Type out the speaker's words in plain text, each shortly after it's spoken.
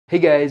Hey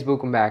guys,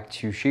 welcome back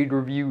to Shade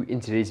Review. In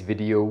today's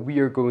video, we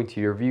are going to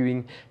be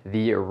reviewing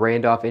the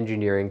Randolph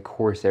Engineering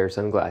Corsair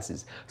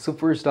sunglasses. So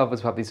first off,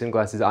 let's pop these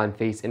sunglasses on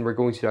face and we're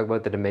going to talk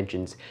about the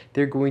dimensions.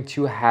 They're going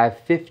to have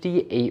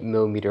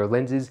 58mm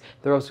lenses.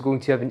 They're also going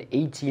to have an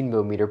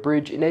 18mm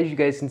bridge, and as you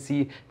guys can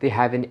see, they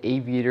have an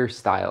aviator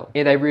style.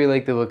 And I really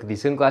like the look of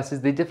these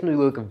sunglasses. They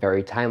definitely look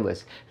very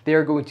timeless. They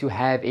are going to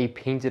have a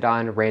painted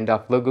on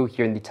Randolph logo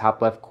here in the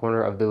top left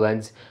corner of the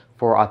lens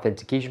for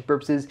authentication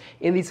purposes,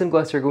 and these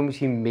sunglasses are going to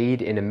be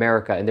made in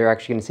America, and they're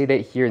actually going to say that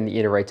here in the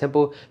inner right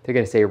temple. They're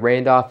going to say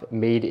Randolph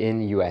made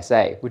in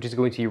USA, which is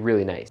going to be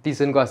really nice. These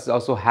sunglasses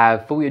also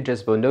have fully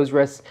adjustable nose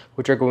rests,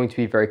 which are going to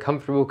be very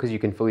comfortable because you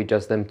can fully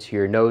adjust them to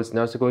your nose, and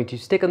they're also going to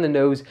stick on the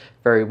nose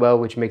very well,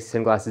 which makes the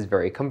sunglasses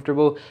very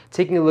comfortable.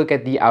 Taking a look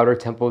at the outer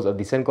temples of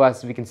the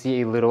sunglasses, we can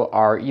see a little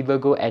RE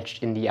logo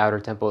etched in the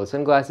outer temple of the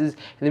sunglasses,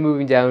 and then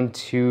moving down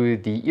to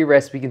the ear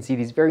rests, we can see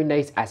these very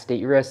nice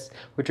acetate ear rests,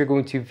 which are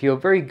going to feel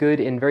very good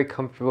and very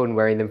comfortable in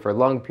wearing them for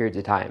long periods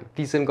of time.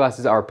 These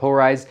sunglasses are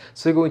polarized,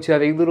 so they're going to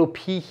have a little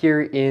P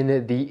here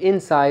in the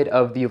inside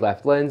of the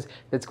left lens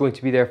that's going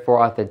to be there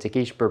for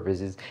authentication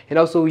purposes. And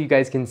also, you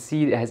guys can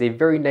see it has a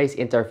very nice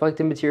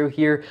anti-reflective material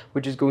here,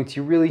 which is going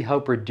to really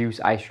help reduce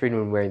eye strain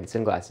when wearing the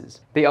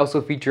sunglasses. They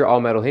also feature all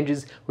metal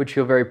hinges, which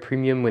feel very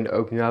premium when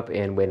opening up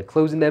and when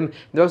closing them.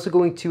 They're also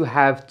going to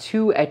have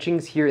two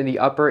etchings here in the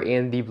upper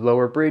and the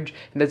lower bridge,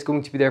 and that's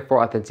going to be there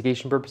for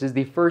authentication purposes.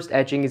 The first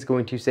etching is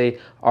going to say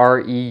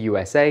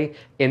REUSA,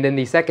 and then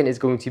the second is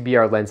going to be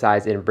our lens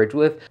size and bridge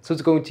width. So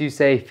it's going to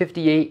say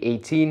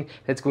 5818.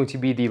 That's going to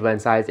be the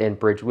lens size and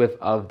bridge width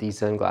of these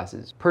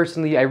sunglasses.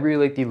 Personally, I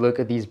really like the look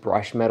of these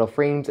brushed metal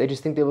frames. I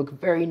just think they look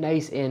very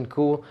nice and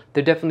cool.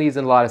 There definitely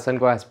isn't a lot of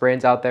sunglass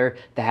brands out there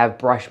that have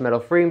brushed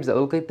metal frames that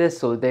look like this,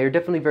 so they're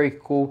definitely very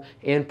cool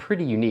and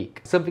pretty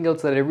unique. Something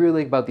else that I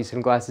really like about these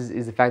sunglasses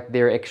is the fact that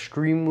they're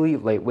extremely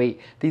lightweight.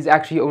 These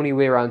actually only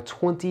weigh around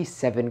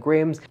 27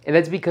 grams, and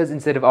that's because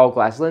instead of all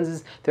glass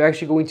lenses, they're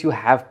actually going to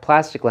have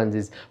plastic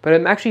lenses. But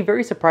I'm actually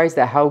very surprised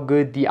at how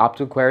good the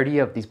optical clarity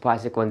of these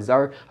plastic lenses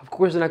are. Of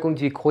course, they're not going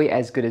to be quite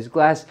as good as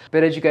glass,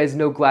 but as you guys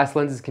know, glass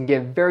lenses can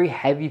get very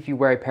heavy if you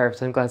wear a pair of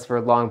sunglasses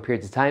for long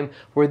periods of time,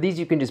 where these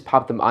you can just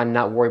pop them on and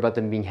not worry about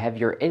them being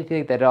heavy or anything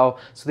like that at all.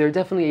 So they're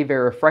definitely a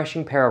very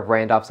refreshing pair of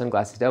Randolph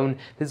sunglasses to own.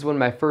 This is one of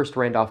my first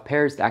Randolph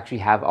pairs to actually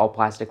have all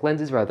plastic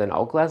lenses rather than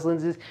all glass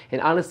lenses,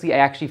 and honestly, I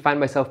actually find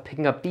myself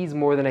picking up these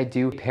more than I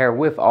do a pair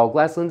with all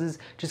glass lenses,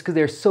 just because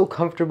they're so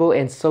comfortable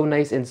and so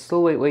nice and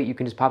so lightweight. You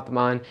can just pop them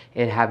on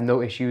and have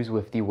no issues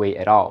with the weight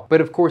at all.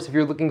 But of course, if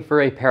you're looking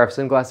for a pair of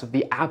sunglasses with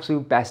the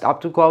absolute best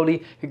optical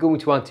quality, you're going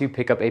to want to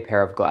pick up a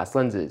pair of glass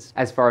lenses.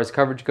 As far as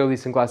coverage go,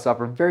 these sunglasses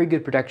offer very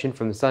good protection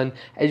from the sun.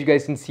 As you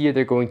guys can see here,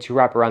 they're going to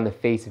wrap around the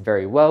face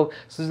very well,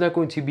 so there's not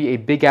going to be a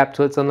big gap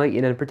to let sunlight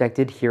in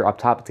unprotected. Here up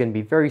top, it's going to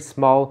be very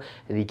small,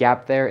 the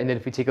gap there, and then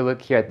if we take a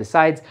look here at the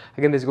sides,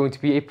 again, there's going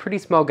to be a pretty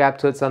small gap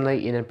to let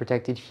sunlight in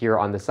unprotected here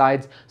on the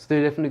sides, so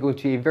they're definitely going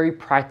to be a very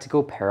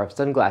practical pair of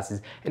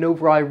sunglasses. And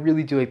overall, I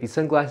really do like these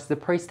sunglasses. The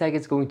price tag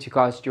is going to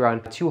cost you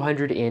around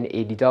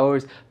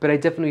 $280, but I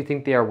definitely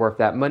think they are worth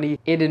that money.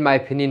 And in my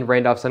opinion,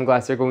 Randolph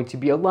sunglasses are going to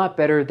be a lot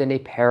better than a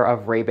pair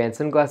of Ray-Ban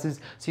sunglasses.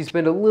 So you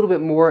spend a little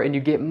bit more and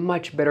you get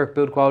much better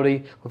build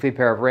quality with a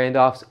pair of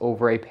Randolphs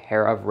over a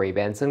pair of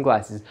Ray-Ban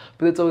sunglasses.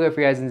 But that's all I got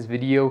for you guys in this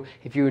video.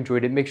 If you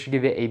enjoyed it, make sure to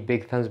give it a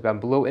big thumbs up down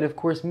below, and of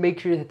course, make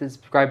sure to hit the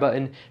subscribe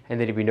button, and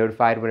then you'll be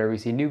notified whenever we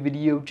see a new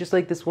video just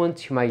like this one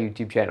to my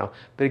YouTube channel.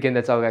 But again,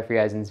 that's all I got for you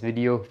guys in this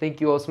video.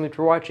 Thank you all so much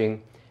for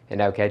watching,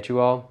 and I'll catch you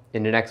all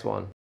in the next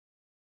one.